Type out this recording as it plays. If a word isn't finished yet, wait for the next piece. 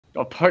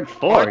Oh, part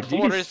 4. Part 4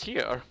 Jeez. is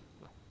here.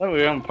 Oh,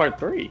 we're on part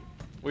 3.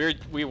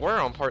 We were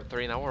on part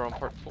 3, now we're on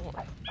part 4.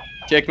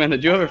 Jackman,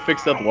 did you ever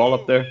fix that wall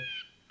up there?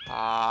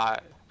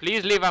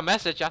 Please leave a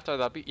message after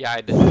the beep. Yeah,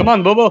 I did. Come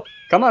on, Bobo.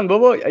 Come on,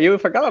 Bobo. You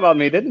forgot about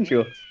me, didn't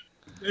you?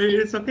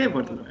 It's okay,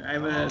 but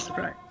I'm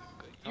surprised.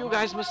 You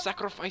guys must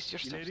sacrifice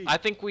yourselves. I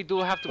think we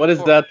do have to What go is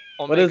for that?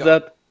 Omega. What is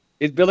that?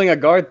 He's building a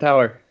guard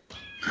tower.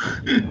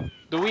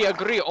 Do we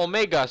agree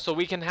Omega so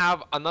we can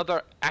have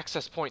another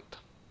access point?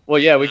 Well,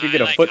 yeah, we could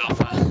get a like foot.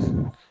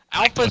 Alpha.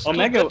 Alpha's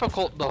Omega- too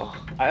difficult though.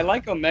 I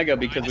like Omega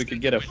because we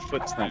could get a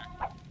foot stamp.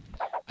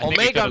 I think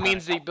we Omega could've-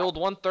 means they build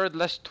 1/3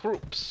 less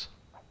troops.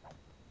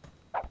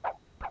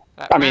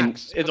 At I mean,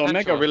 max is Omega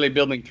potential. really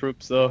building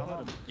troops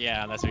though?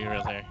 Yeah, let's be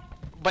real there.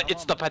 But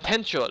it's the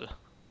potential.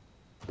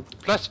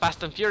 Plus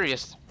Fast and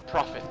Furious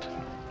profit.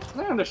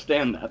 I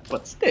understand that,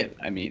 but still,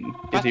 I mean,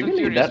 is Fast he and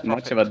really Furious that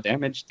much of a profit.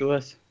 damage to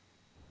us?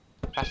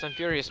 Fast and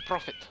Furious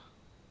profit.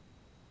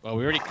 Well,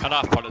 we already cut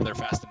off part of their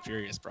Fast and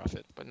Furious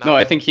profit. But not No,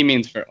 I think he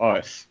means for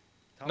us.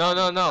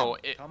 No.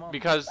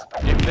 Because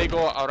if they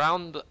go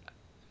around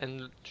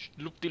and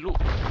loop-de-loop.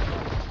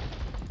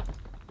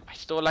 I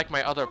still like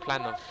my other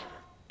plan of...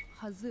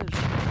 Hazır.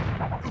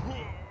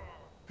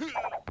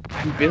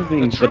 I'm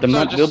building, The but I'm troops are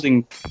not just-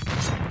 building.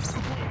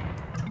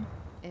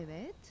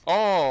 Evet.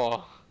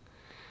 Oh!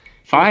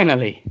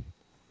 Finally.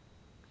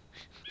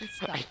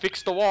 Usta. I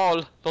fixed the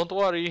wall. Don't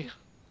worry.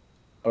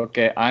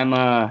 Okay, I'm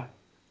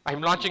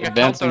I'm launching a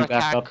advancing back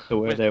counterattack. up to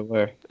where with- they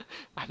were.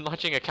 I'm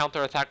launching a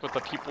counterattack with the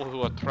people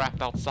who are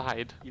trapped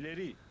outside.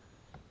 İleri.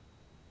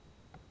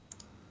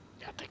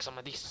 Yeah, take some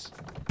of these.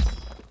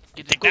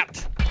 It is Take good.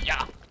 that!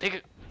 Yeah, take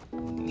it.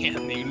 Yeah,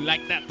 you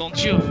like that,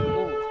 don't you?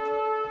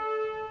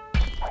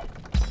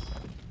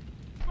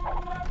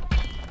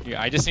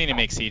 Yeah, I just need to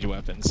make siege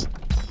weapons.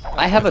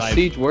 I have a Because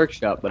siege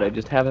workshop, but I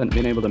just haven't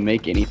been able to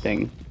make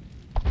anything.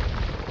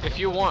 If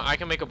you want, I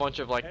can make a bunch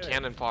of like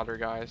cannon fodder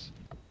guys.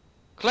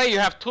 Clay, you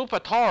have 2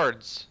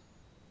 petards.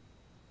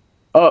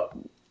 Oh,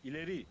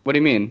 İleri. what do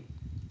you mean?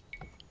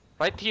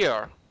 Right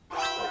here.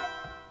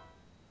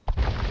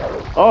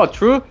 Oh,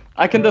 true.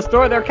 I can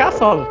destroy their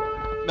castle.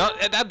 No,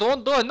 that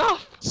don't do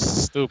enough.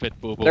 Stupid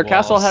boo boo. Their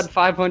castle had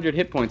 500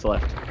 hit points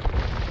left.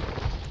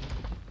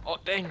 Oh,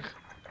 dang.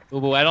 Boo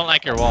boo, I don't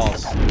like your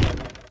walls.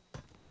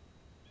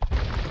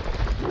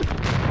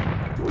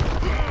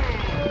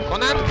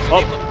 Conan?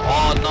 Oh.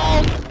 Oh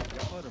no.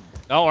 Yaparım.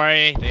 Don't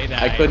worry, they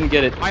died. I couldn't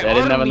get it. My I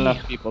didn't have army.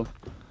 enough people.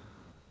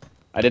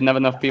 I didn't have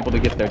enough people to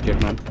get there,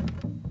 Jackman.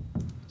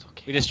 It's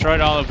okay. We destroyed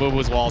all of Boo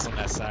Boo's walls on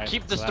that side.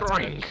 Keep so that's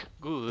destroying.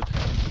 good. Good.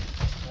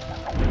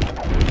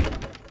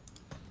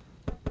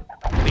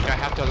 I think I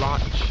have to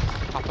launch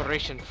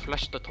Operation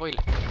Flush the Toilet.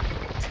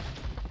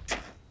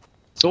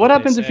 So what They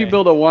happens if you say.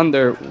 build a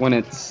wonder when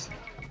it's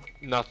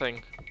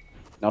Nothing.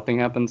 nothing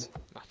happens?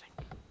 Nothing.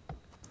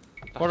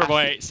 The Quarter fast-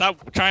 boy,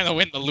 stop trying to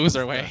win the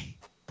loser way.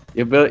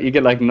 You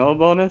get like no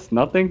bonus,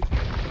 nothing.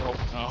 Nope.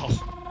 Oh.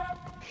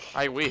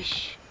 I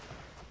wish.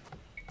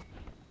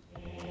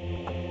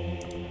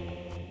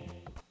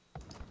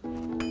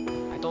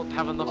 I don't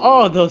have enough.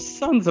 Oh, those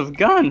sons of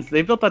guns!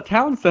 They built a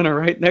town center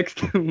right next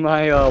to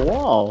my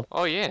wall.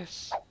 Oh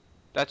yes.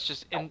 That's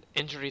just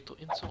injury to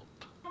insult.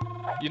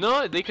 You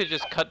know, they could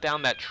just cut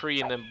down that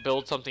tree and then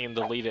build something and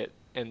delete it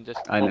and just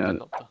I know.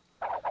 open up the...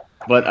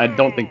 But I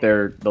don't think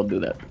they'll do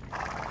that.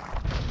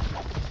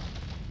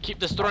 Keep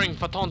destroying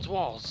Faton's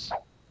walls.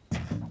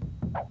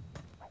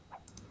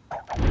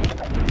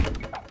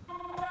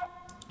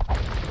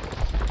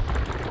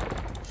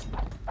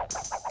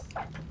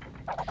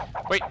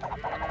 Wait,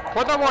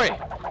 Quarter boy!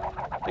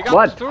 They got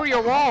What? through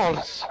your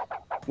walls!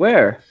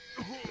 Where?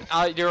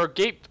 Your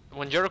gate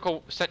when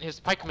Jericho sent his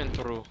pikemen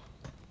through.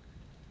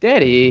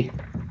 Daddy!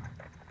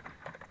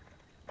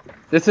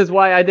 This is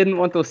why I didn't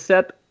want to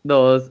set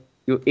those,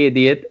 you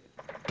idiot.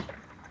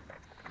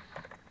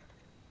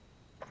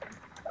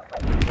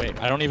 Wait,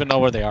 I don't even know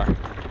where they are.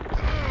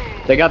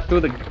 They got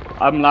through the...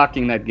 I'm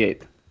locking that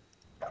gate.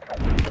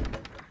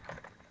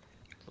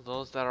 To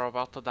those that are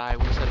about to die,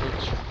 we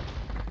salute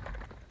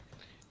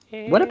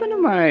you. What happened to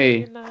my...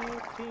 Every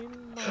night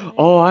in my-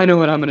 Oh, I know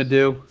what I'm gonna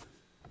do.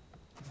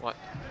 What?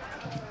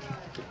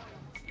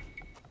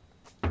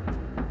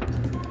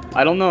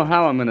 I don't know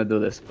how I'm gonna do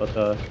this,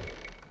 but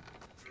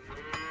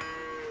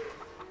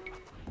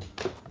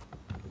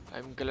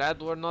I'm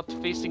glad we're not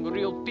facing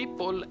real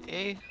people,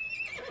 eh?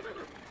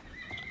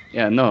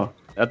 yeah, no.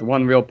 That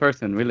one real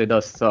person really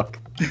does suck.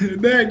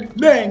 Bang,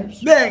 bang,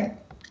 bang.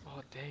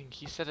 Oh dang,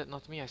 he said it,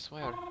 not me, I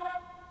swear.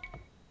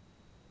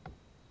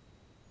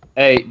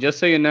 Hey, just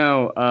so you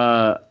know,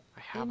 I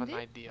have an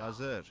idea.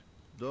 Hazır.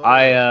 Doğru.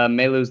 I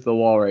may lose the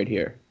wall right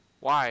here.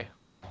 Why?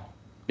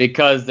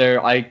 Because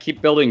I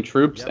keep building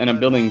troops and I'm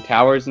building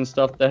towers and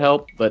stuff to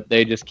help, but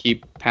they just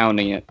keep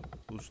pounding it.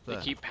 They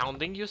Usta. keep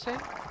pounding, you say?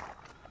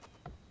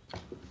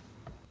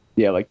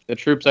 Yeah, like the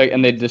troops,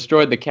 and they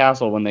destroyed the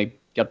castle when they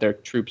got their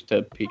troops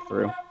to peek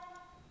through.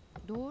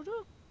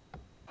 Doğru.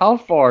 How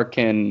far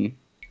can...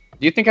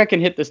 Do you think I can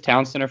hit this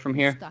town center from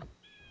here? Usta.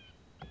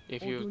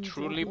 If you Oduncu,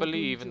 truly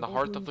believe in the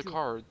heart of the oduncu.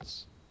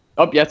 cards.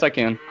 Oh, yes, I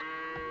can.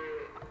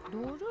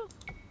 Doğru.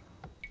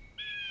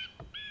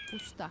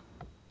 Usta.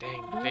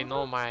 Dang, they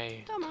know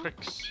my Tamam.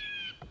 tricks.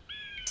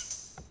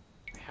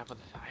 I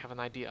have an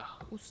idea.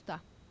 Usta.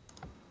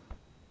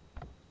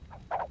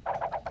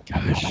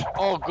 Gosh.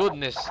 Oh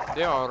goodness,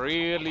 they are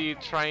really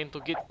trying to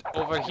get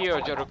over here,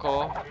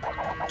 Jericho.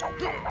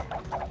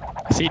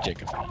 I see,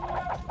 Jacob.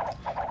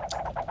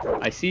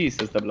 I see,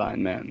 says the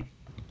blind man.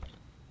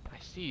 I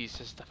see,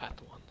 says the fat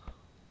one.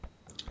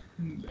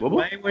 Whoop, whoop.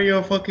 Why were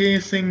you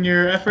focusing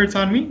your efforts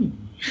on me?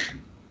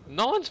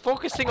 No one's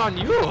focusing on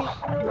you.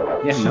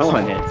 Yeah, no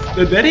one is.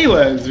 The daddy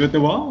was with the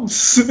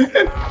walls.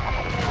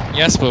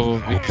 Yes, but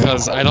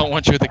because I don't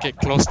want you to get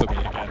close to me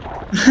again.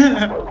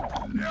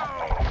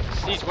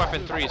 Siege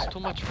weapon 3 is too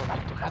much for me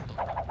to handle.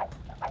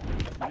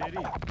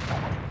 İleri.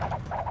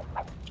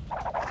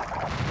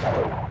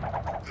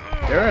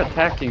 They're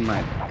attacking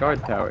my guard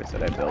towers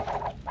that I built.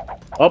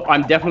 Oh,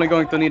 I'm definitely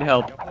going to need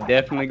help.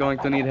 Definitely going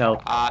to need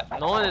help.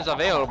 No one is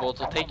available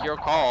to take your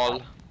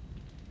call.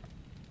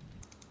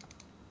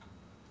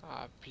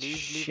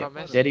 Please leave a Shit.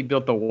 message. Daddy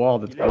built the wall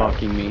that's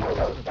blocking me.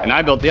 And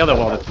I built the other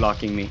wall that's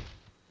blocking me.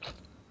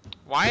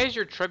 Why is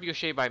your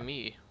trebuchet by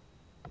me?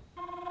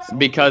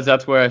 Because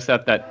that's where I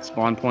set that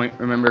spawn point,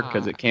 remember?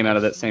 Because it came out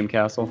of that same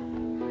castle.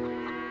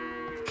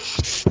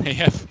 They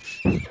have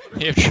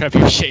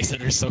trebuchets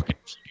that are so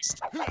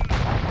confused.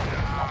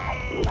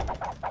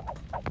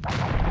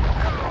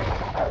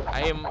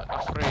 I am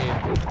afraid.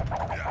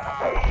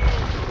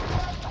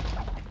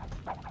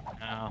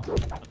 No.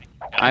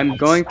 I'm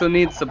going to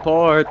need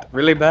support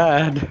really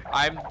bad.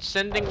 I'm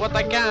sending what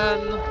I can.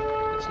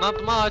 It's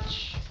not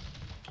much.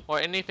 Or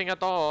anything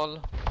at all.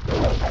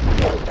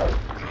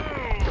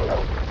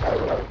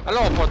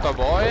 Hello, Porter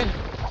boy.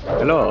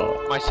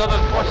 Hello. My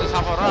southern forces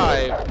have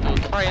arrived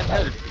to try and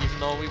help, even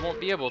though we won't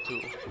be able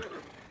to.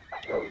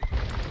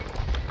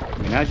 I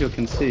mean, as you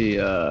can see,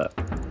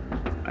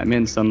 I'm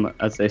in some,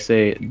 as they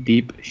say,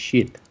 deep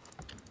shit.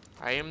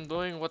 I am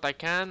doing what I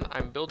can.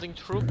 I'm building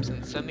troops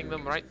and sending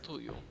them right to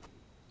you.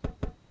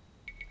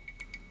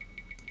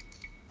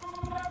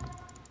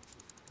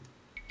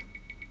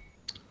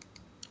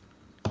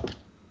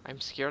 I'm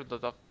scared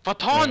of the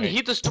Phaton! Wait.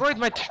 He destroyed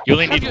my You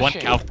only need one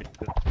trebuchet.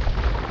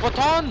 cow.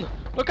 Phaton!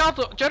 Look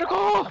out,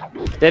 Jericho!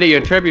 Daddy,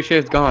 your trebuchet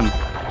is gone.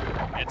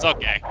 It's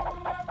okay.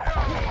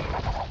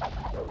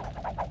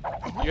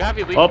 You have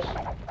illegal.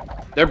 Oh,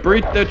 they're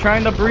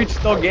trying to breach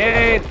the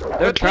gate.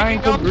 They're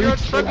trying to taking out your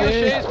breach the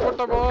gate. trebuchets,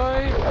 Porter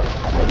boy!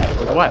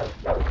 With what?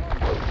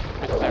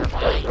 With their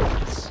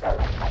minds.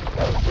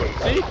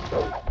 See?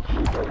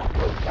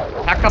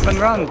 Pack up and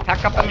run.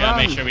 Pack up and Yeah, run.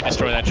 make sure we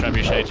destroy that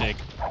trebuchet, Jake.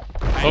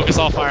 Focus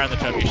all fire on the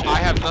trebuchet. I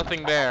have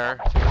nothing there.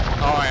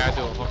 Oh, yeah, I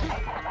do.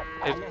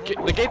 Okay.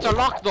 The gates are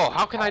locked though.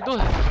 How can I do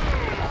that?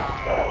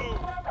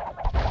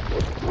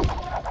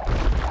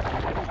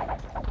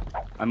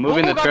 I'm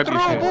moving the Boo got through!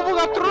 trebuchet. Boo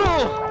got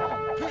through!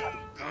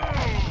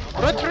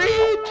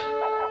 Retreat!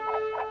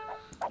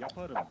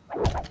 Yaparım.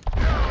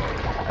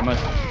 I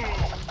must.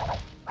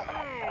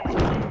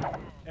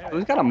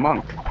 Who's got a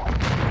monk?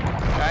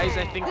 Guys,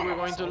 I think we're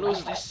going to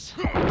lose this.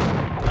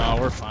 No,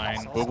 we're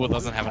fine. Boo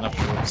doesn't have enough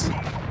troops.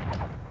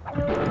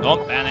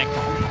 Don't panic.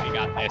 We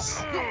got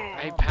this.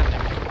 I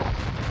panic.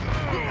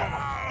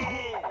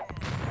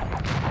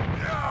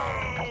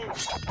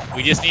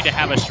 We just need to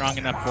have a strong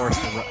enough force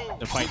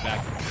to fight back.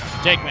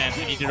 Jake, man,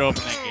 we need you to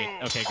open that gate.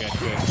 Okay, good,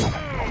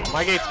 good.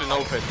 My gate's been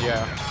opened,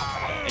 yeah.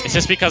 It's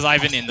just because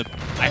I've had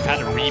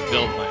to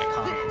rebuild my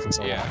economy for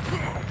so long. Yeah.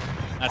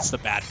 That's the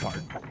bad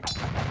part.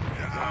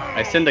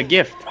 I send a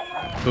gift.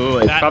 Ooh,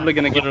 it's probably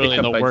gonna get literally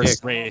picked up the by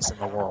worst Jake. race in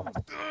the world.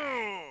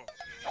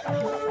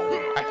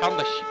 I found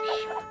the sheep.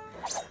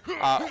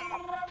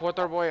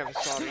 Porter boy, I'm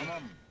sorry.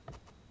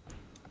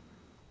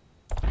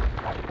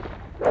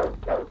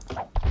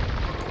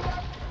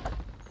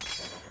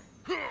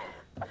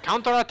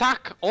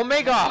 Counterattack!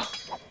 Omega!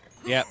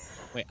 Yep.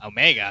 Wait,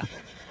 Omega?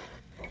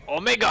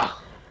 Omega!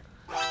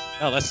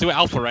 No, let's do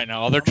Alpha right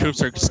now. All their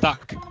troops are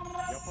stuck.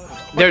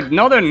 They're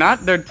not.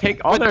 They're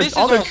all But their this is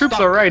all their all troops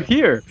stuck. are right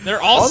here.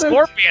 They're all All their-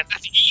 scorpions.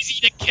 That's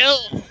easy to kill.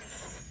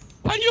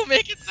 Why do you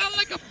make it sound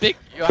like a big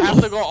You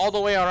have to go all the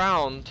way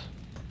around.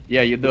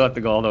 Yeah, you do have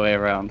to go all the way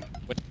around.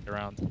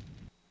 around?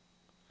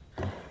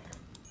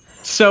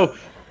 So,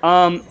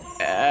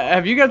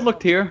 have you guys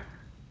looked here?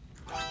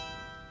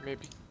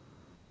 Maybe.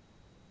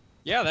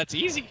 Yeah, that's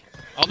easy.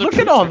 All their Look at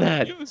troops all are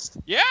that. confused.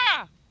 Yeah.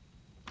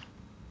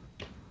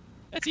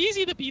 That's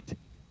easy to beat.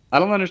 I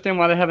don't understand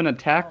why they haven't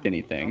attacked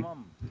anything.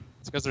 Tamam.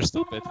 It's because they're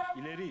stupid.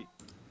 İleri.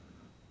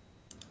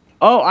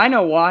 Oh, I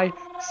know why.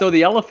 So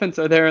the elephants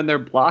are there and they're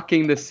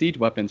blocking the siege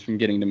weapons from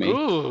getting to me.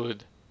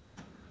 Good.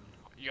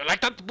 You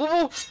like that, Boo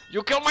Boo?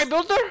 You killed my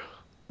builder?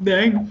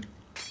 Dang.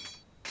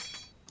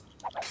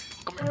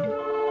 Come here.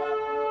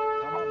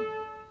 Tamam.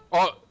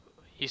 Oh,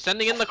 he's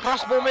sending in the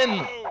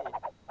crossbowmen.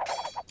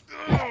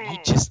 I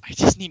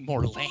just need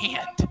more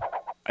land.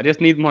 I just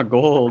need more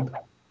gold.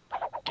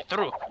 Get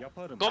through.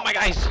 Yaparım. Go, my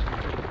guys.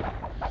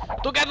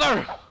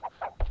 Together.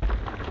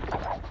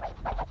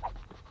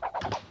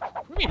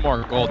 What do you need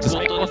more gold. Just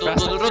make more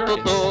Fast and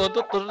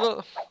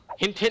Furious.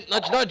 Hint, hint,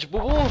 nudge, nudge, boo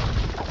boo.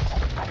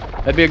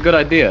 That'd be a good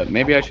idea.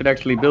 Maybe I should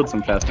actually build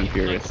some Fast and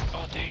Furious.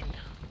 Oh dang!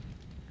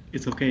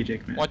 It's okay,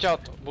 Jake, man. Watch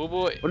out, boo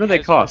boo. What do they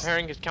cost?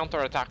 Preparing his counter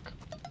attack.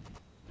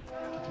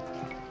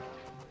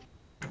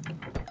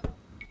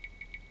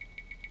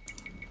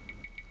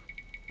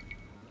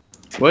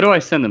 Where do I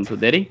send them to,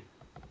 Diddy?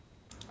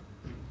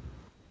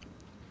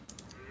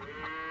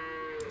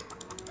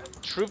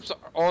 Troops are.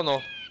 Oh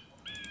no.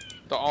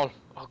 They're all.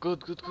 Oh good,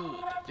 good, good.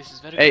 This is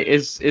very. Hey, good.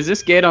 is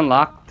this gate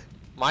unlocked?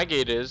 My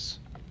gate is.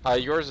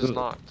 Yours is Ooh.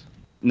 not.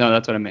 No,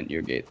 that's what I meant,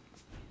 your gate.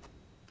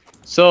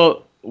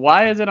 So,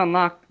 why is it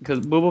unlocked? Because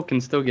Booble can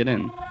still get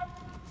in.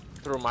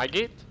 Through my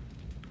gate?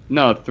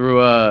 No,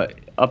 through,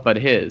 up at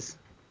his.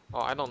 Oh,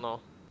 I don't know.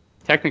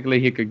 Technically,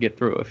 he could get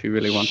through if he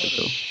really wanted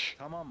to. Shh.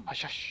 Tamam.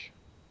 Hush, hush.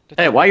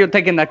 Hey, why are you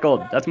taking that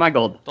gold? That's my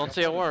gold. Don't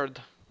say a word.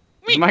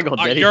 It's my gold,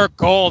 Diddy. Your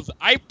gold.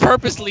 I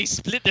purposely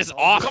split this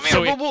off. Come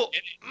so here, it- boo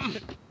boo.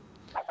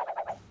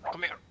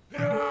 Come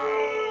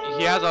here.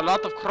 He has a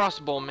lot of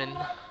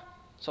crossbowmen.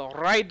 So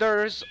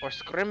riders or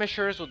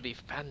skirmishers would be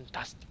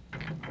fantastic.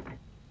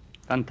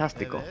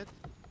 Fantastico. Evet.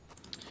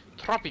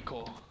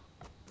 Tropico.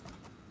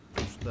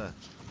 Usta.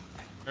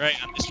 Right,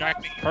 I'm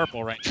distracting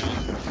purple right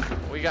now.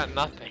 We got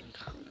nothing.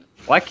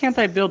 Why can't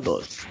I build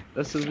those?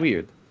 This is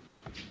weird.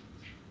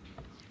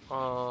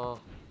 Oh,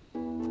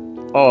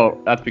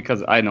 that's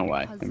because I know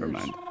why. Never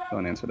mind.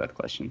 Don't answer that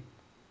question.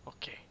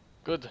 Okay.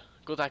 Good.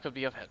 Good, I could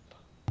be of help.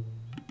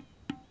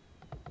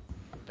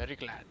 Very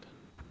glad.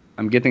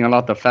 I'm getting a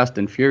lot of Fast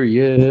and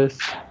Furious.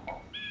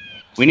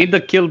 We need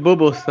to kill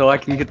Booble so I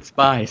can get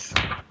spies.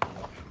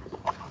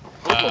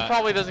 Booble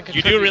probably doesn't You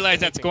contribute do realize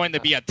that's anything. going to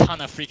be a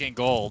ton of freaking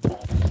gold.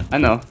 I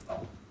know.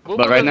 Booble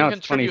but right doesn't now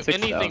it's contribute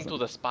anything 26,000. to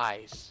the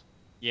spies.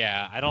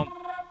 Yeah, I don't...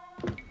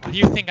 Why do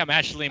you think I'm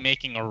actually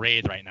making a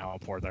raid right now,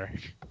 Porter?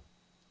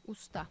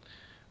 Usta.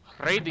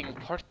 Raiding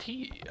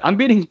party. I'm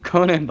beating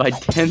Conan by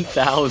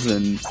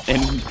 10,000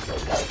 in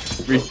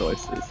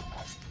resources.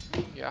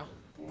 Yeah.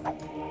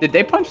 Did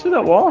they punch through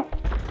that wall?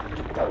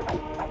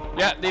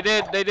 Yeah, they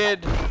did, they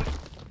did.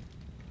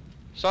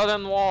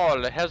 Southern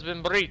wall has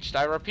been breached,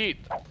 I repeat.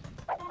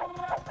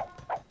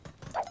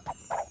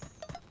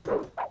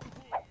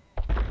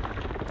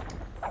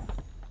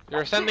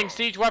 You're sending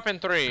siege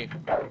weaponry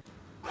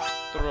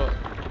through.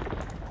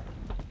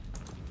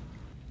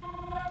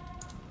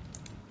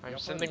 I'm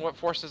sending what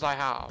forces I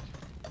have.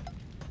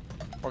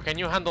 Or can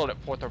you handle it,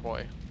 Porter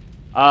boy?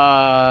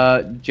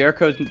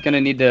 Jericho's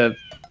gonna need to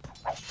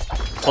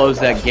close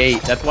that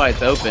gate. That's why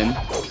it's open.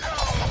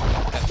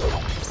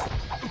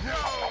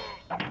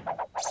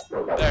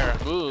 There,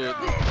 good.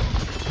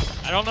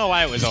 I don't know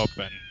why it was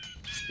open.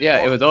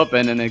 Yeah, it was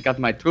open and it got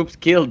my troops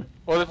killed.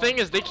 Well, the thing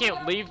is, they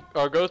can't leave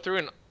or go through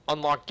an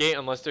unlocked gate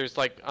unless there's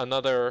like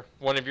another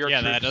one of your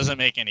Yeah, troops. that doesn't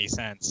make any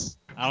sense.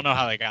 I don't know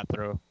how they got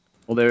through.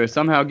 Well, they were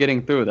somehow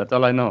getting through. That's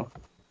all I know.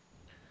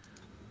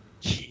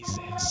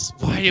 Jesus,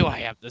 why do I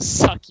have the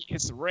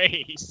suckiest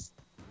race?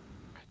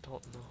 I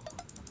don't know.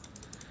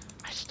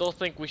 I still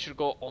think we should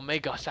go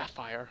Omega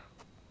Sapphire.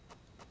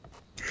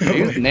 Are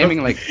you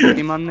naming like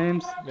Pokemon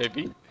names?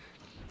 Maybe.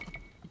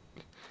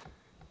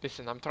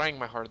 Listen, I'm trying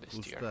my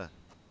hardest here. Usta.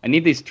 I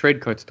need these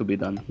trade carts to be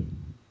done.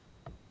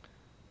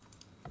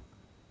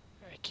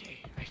 Okay,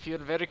 I feel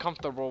very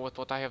comfortable with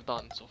what I have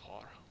done so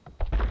far.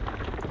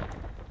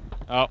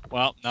 Oh,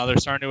 well, now they're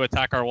starting to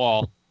attack our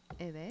wall.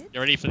 Evet. Get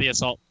ready for the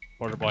assault,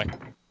 Porter boy.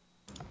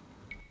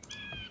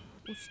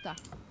 Usta.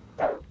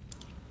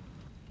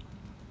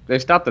 They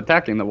stopped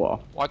attacking the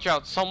wall. Watch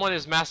out, someone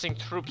is massing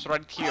troops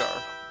right here.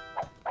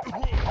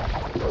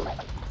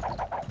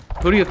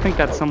 Who do you think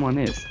that someone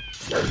is?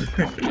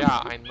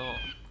 Yeah, I know.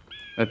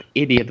 That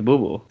idiot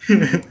Boo.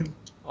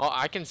 Oh,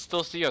 I can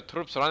still see your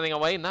troops running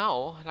away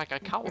now, like a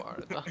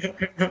coward.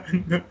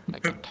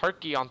 Like a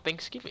turkey on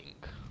Thanksgiving.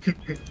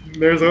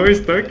 There's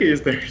always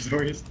turkeys. There's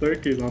always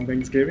turkeys on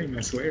Thanksgiving,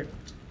 I swear.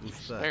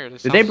 Usta. There,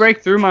 this Did they sounds-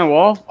 break through my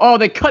wall? Oh,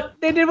 they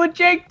did what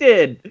Jake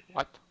did!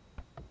 What?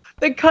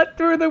 They cut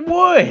through the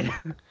wood!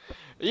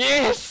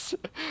 Yes!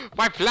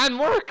 My plan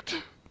worked!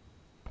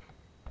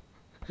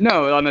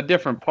 No, on a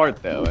different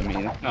part though. I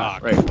mean, it's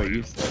not Oh, right what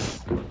you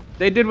said.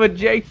 They did what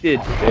Jake did.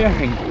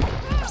 Dang.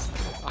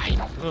 I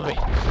knew it.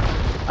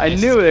 I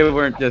knew they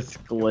weren't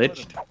just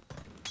glitched.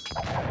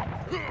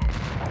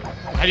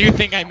 How do you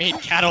think I made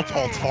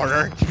catapults,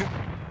 Porter?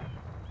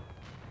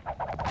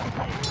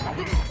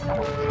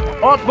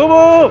 Oh, Boo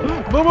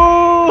Boo! Boo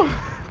Boo!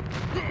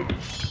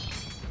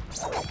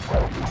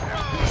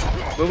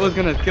 Boo Boo's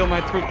gonna kill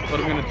my troops, but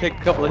I'm gonna take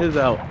a couple of his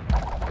out.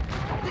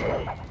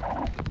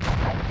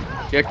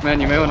 Jake, man,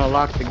 you may wanna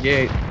lock the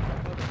gate.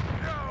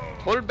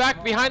 Pull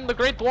back behind the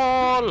Great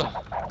Wall!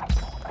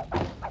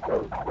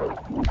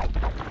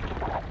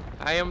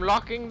 I am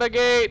locking the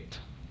gate!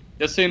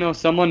 Just so you know,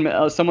 someone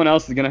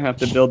else is gonna have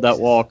to build that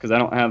wall because I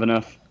don't have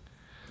enough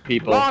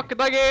people. Lock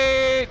the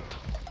gate!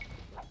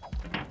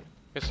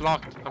 It's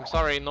locked. I'm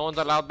sorry, no one's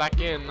allowed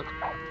back in.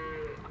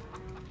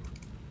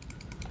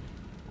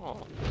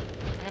 Oh,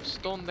 I have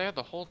stone there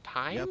the whole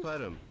time?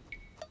 Yaparım.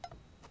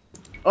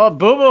 Oh,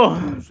 Boo Boo!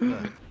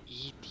 Usta.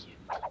 Idiot.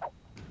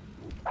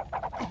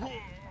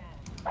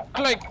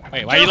 Clank!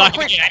 Wait, why are you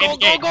locking the gate? I Go,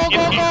 need the gate. go, go, go,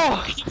 go!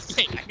 I need the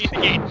gate.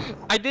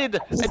 I need the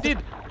gate. I did!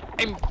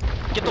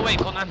 Get away,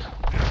 Conan!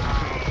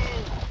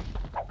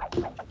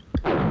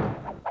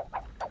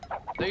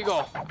 There you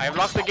go. I have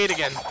locked the gate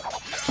again.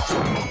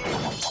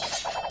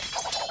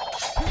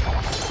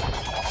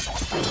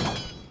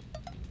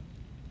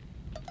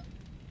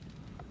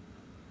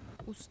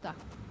 Usta.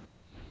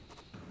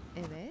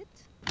 Evet.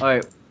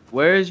 Alright,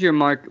 where's your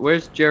mark?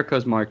 Where's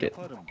Jericho's market?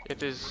 Yaparım.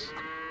 It is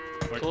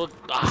to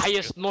the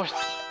highest north.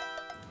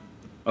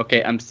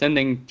 Okay, I'm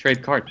sending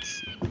trade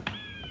carts.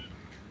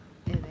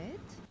 Evet.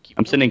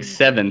 I'm sending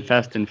 7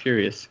 Fast and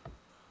Furious.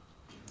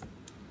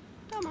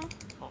 Tamam.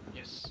 Oh,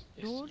 yes.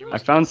 Doğru. You I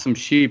must- found some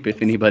sheep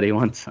if anybody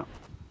wants some.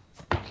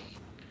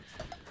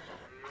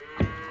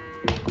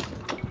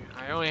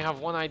 I only have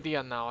one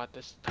idea now at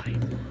this time.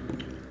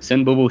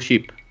 Send Boo Boo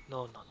sheep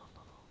No.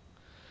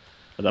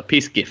 as a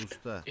peace gift.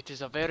 Usta. It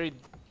is a very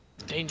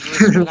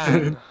dangerous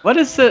plan. What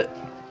is it?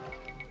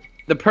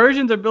 The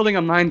Persians are building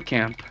a mine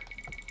camp.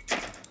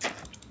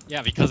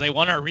 Yeah, because they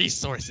want our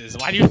resources.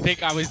 Why do you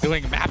think I was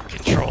doing map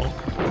control?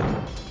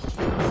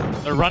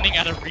 They're running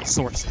out of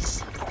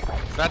resources.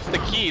 That's the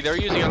key. They're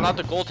using a lot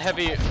of gold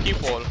heavy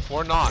people.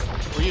 We're not.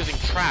 We're using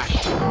trash.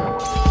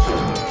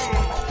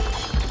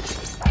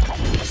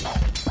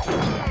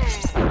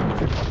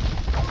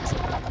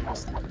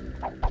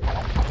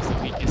 It's the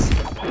weakest.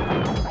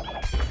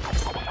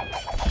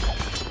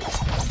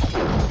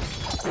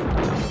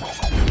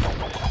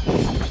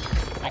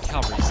 My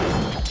cavalry's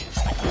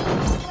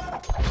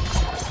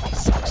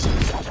sucks.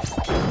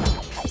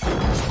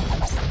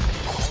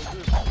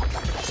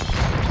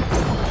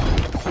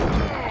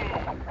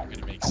 I'm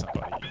gonna make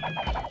somebody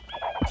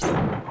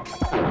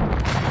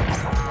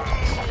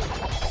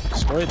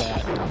destroy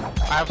that.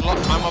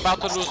 I'm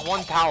about to lose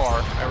one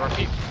tower. I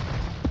repeat.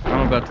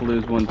 I'm about to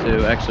lose one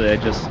too. Actually,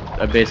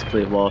 I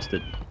basically have lost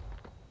it.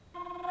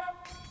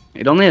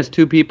 It only has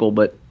 2 people,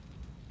 but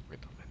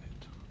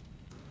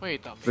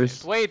Wait a minute.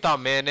 First- Wait a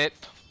minute.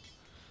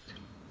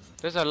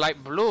 There's a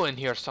light blue in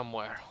here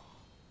somewhere.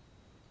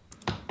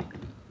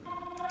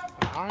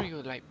 Where are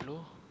you, light blue?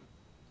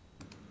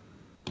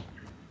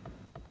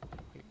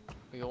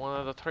 Are you one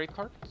of the trade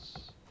carts?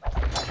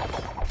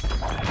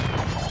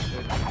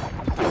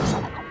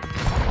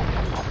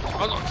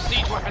 Oh no,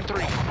 siege weapon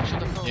 3.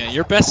 Should have known. Yeah,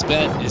 your best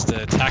bet is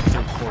to attack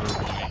through quarter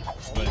boy,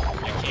 but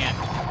I can't.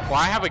 Well,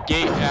 I have a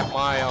gate at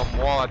my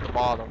wall at the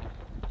bottom.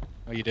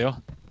 Oh, you do?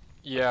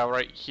 Yeah,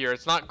 right here.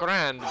 It's not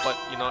grand, but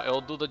you know, it'll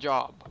do the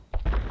job.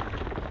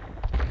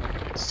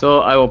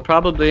 so I will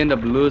probably end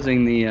up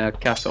losing the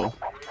castle.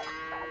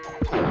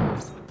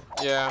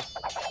 Yeah,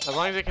 as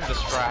long as it can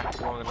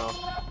distract long enough.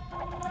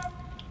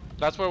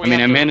 That's where we I mean,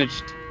 have I to...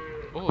 managed.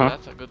 Ooh, Huh?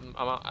 that's a good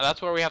amount.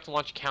 That's where we have to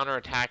launch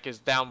counterattack is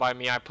down by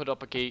me. I put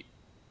up a gate.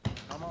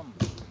 Tamam.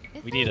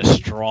 We need a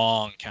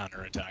strong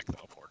counterattack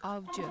though, Porter.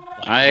 Avcı.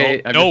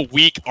 I No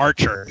weak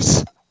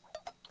archers.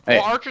 Hey,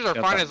 Well, archers are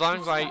shut fine up. as long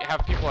as I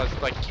have people as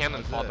like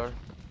cannon That's it. fodder.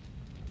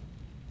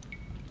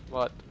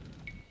 What?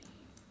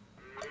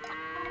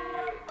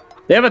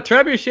 They have a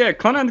trebuchet.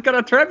 Conan's got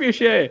a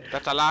trebuchet.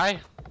 That's a lie?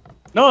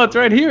 No, it's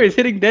right here. He's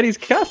hitting Daddy's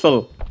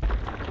castle.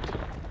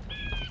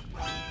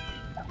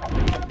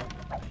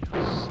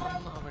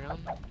 Son of a gun.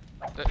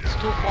 It's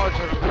too far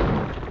to...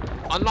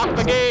 Unlock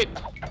the gate!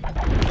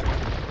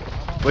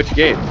 Which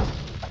gate?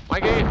 My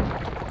gate!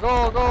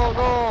 Go, go,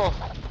 go!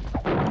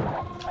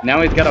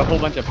 Now he's got a whole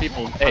bunch of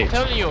people. Hey, I'm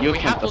telling you, we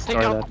can't have to take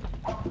destroy out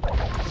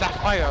that.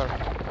 Sapphire.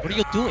 What are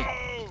you doing?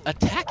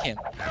 Attack him.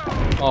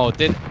 Oh,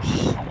 did.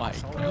 Oh my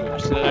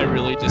gosh. Did I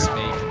really just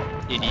make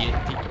idiot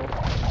people?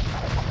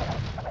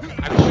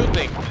 I'm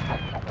shooting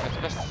as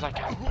best as I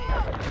can.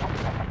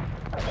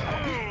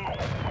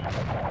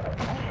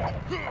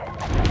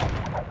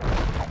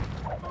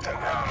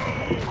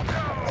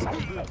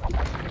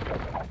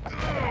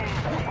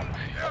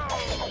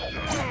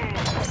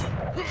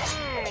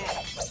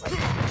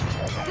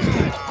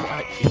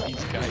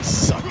 These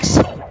guys suck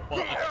so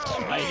much.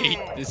 I hate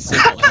this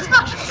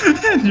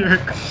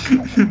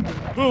civilization.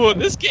 Ooh,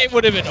 this game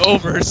would have been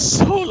over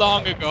so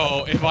long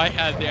ago if I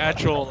had the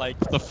actual, like,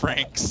 the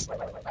Franks.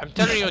 I'm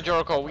telling you,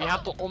 Jericho, we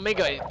have to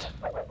Omega it.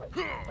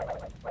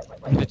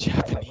 Or the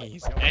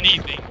Japanese.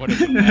 Anything would have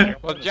been better.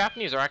 Well, the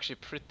Japanese are actually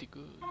pretty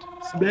good.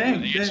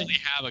 Bang, They bang. actually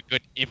have a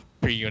good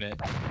infantry unit.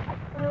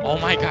 Oh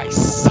my guys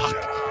suck.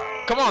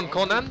 Come on,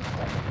 Conan.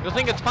 You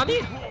think it's funny?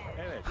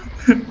 Evet.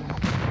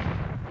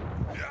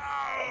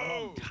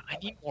 God, I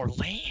need more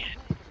land.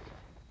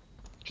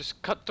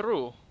 Just cut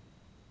through.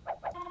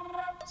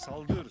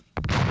 Saldır.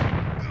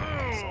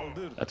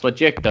 Saldır. That's what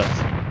Jake does.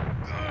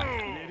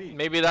 İleri.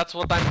 Maybe that's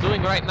what I'm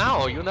doing right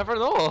now. You never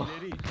know.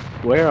 İleri.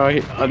 Where are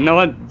you? No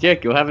one,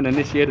 Jake. You haven't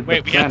initiated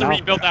Wait, the we have plan to out.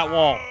 rebuild that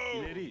wall.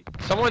 İleri.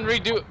 Someone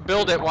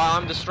build it while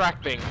I'm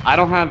distracting. I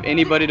don't have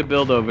anybody to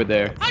build over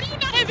there How do you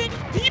not have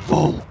any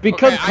people?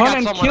 because Okay,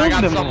 Conan I killed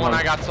got them someone, all.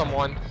 I got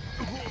someone.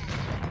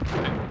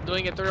 I'm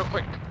doing it real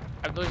quick.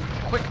 I'm doing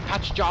a quick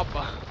patch job.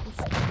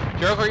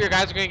 Jericho, your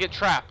guys are gonna get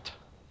trapped.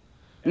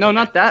 No,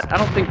 not that. I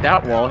don't think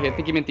that wall. I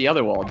think you meant the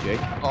other wall, Jake.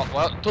 Oh,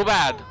 well, too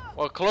bad.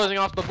 We're closing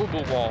off the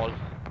boo-boo wall.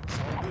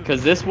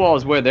 Because this wall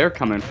is where they're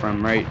coming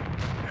from, right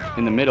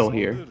in the middle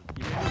here.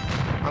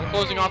 I'm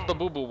closing off the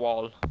boo-boo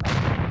wall.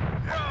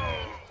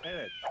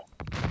 Evet.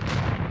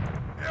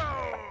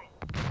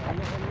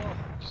 Allah Allah.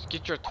 Just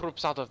get your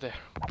troops out of there.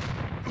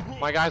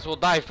 My guys will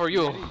die for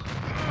you.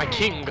 My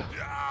king.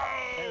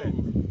 Evet.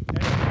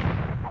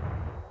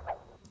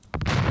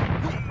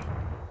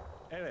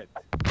 Evet. Evet.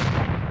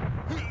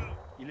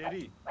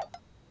 İleri.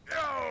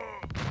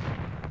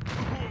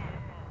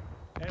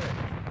 Evet.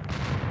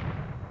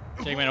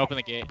 Jigman, open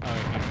the gate. Oh,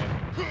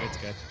 okay. It's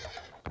good.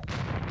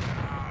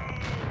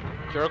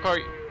 Jericho,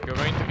 you're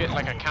going to get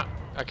like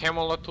a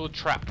camel or two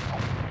trap.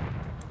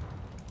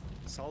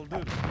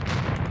 Saldır.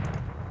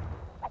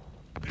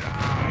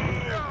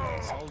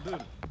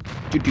 Saldır.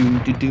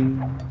 Do-do-do-do.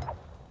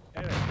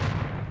 Evet.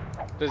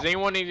 Does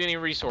anyone need any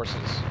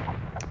resources?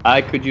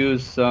 I could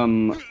use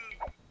some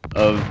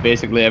of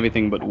basically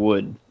everything but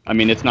wood. I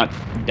mean, it's not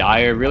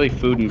dire. Really,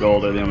 food and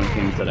gold are the only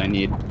things that I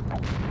need.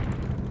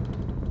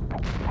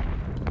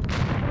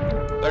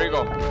 There you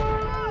go.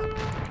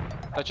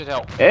 That should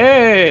help.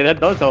 Hey, that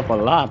does help a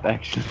lot,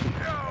 actually.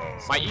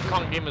 My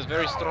econ game is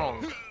very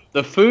strong.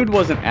 The food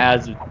wasn't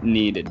as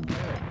needed.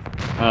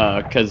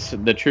 Because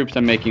the troops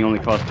I'm making only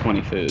cost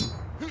 20 food.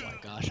 Oh my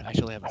gosh, I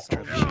actually have a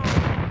trophy shield.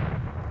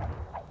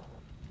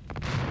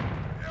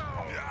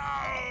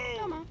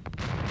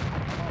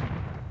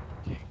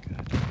 Okay,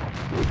 good.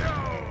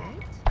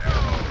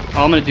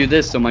 Oh, I'm gonna do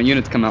this so my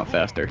units come out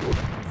faster.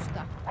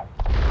 Usta.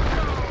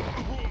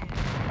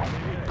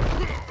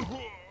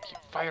 Keep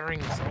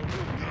firing.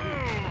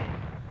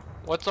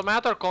 What's the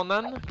matter,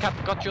 Conan? Cat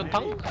got your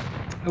tongue?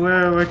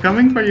 We're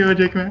coming for you,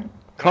 Jake, man.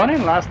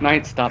 Conan last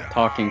night stopped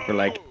talking for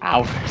like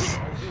hours.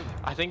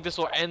 I think this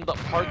will end up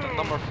part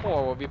number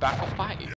 4. We'll be back with 5.